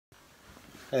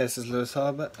Hey, this is Lewis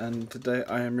Harbour, and today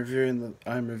I am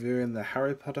reviewing the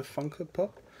Harry Potter Funko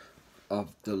Pop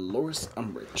of DOLORES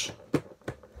Umbridge.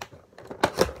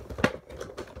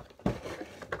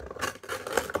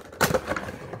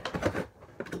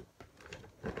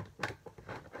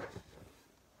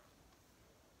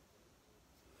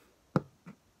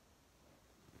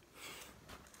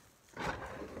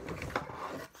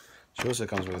 She also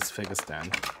comes with this figure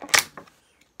stand.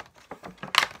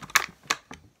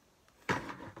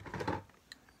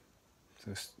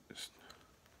 Just oops.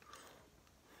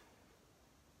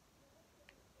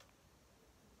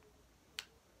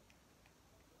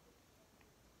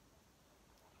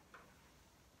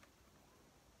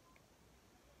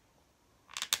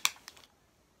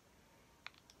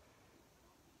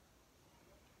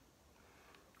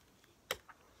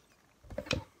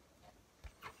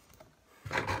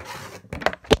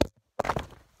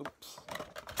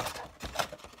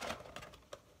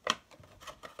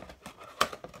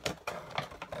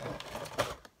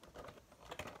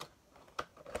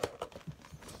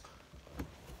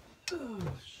 Oh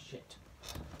shit.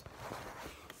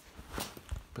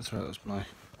 That's right, that's my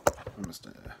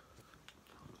mistake there.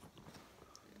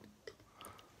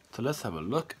 So let's have a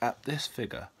look at this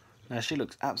figure. Now she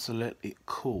looks absolutely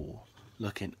cool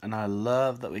looking, and I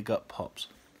love that we got pops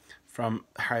from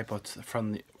Harry Potter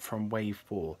from wave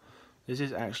 4. This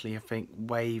is actually, I think,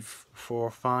 wave 4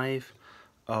 or 5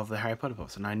 of the Harry Potter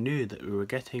pops, and I knew that we were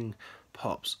getting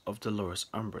pops of DOLORES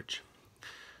Umbridge,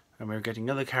 and we were getting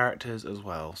other characters as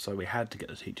well, so we had to get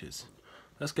the teachers.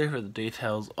 Let's go through the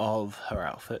details of her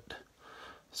outfit.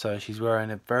 So she's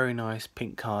wearing a very nice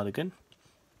pink cardigan,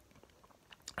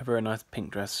 a very nice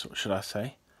pink dress, should I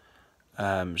say.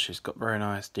 She's got very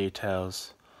nice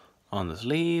details on the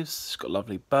sleeves. She's got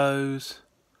lovely bows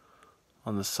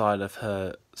on the side of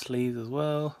her sleeves as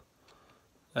well.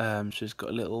 She's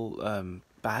got a little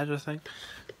badge, I think.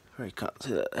 Very can't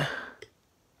see that.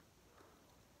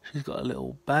 She's got a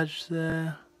little badge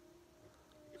there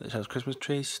that shows Christmas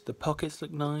trees. The pockets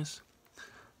look nice.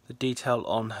 The detail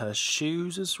on her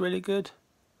shoes is really good.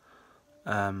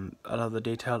 I love the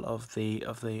detail of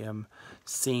the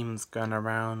seams going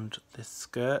around this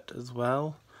skirt as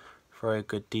well. Very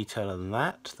good detail on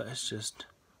that. That is just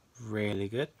really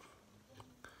good.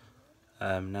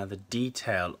 Now the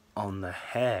detail on the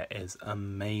hair is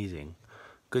amazing.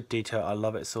 Good detail. I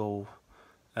love it. It's all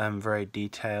very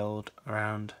detailed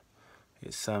around.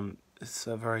 It's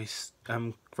a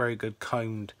very good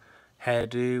combed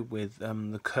hairdo with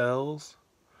the curls.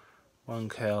 One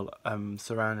curl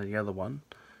surrounding the other one,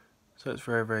 so it's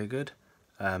very good.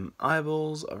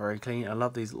 Eyeballs are very clean. I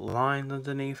love these lines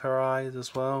underneath her eyes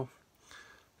as well.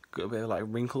 Got a bit of like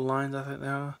wrinkle lines, I think they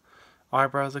are.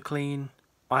 Eyebrows are clean,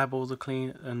 eyeballs are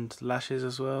clean, and lashes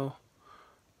as well.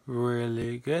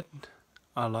 Really good.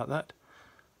 I like that.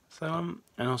 So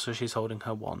and also she's holding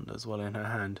her wand as well in her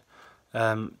hand.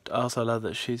 I also love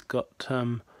that she's got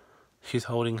she's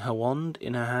holding her wand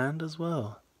in her hand as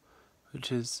well,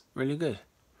 which is really good.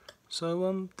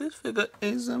 So this figure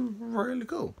is really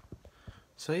cool.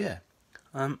 So yeah,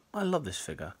 I love this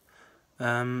figure.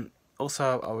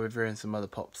 Also, I'll be reviewing some other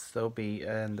pops. There'll be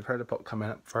the Proto Pop coming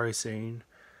up very soon.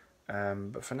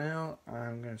 But for now,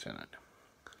 I'm going to turn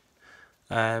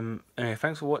that. Anyway,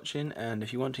 thanks for watching, and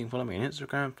if you want to, follow me on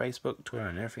Instagram, Facebook, Twitter,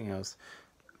 and everything else.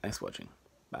 Thanks for watching.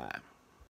 Bye.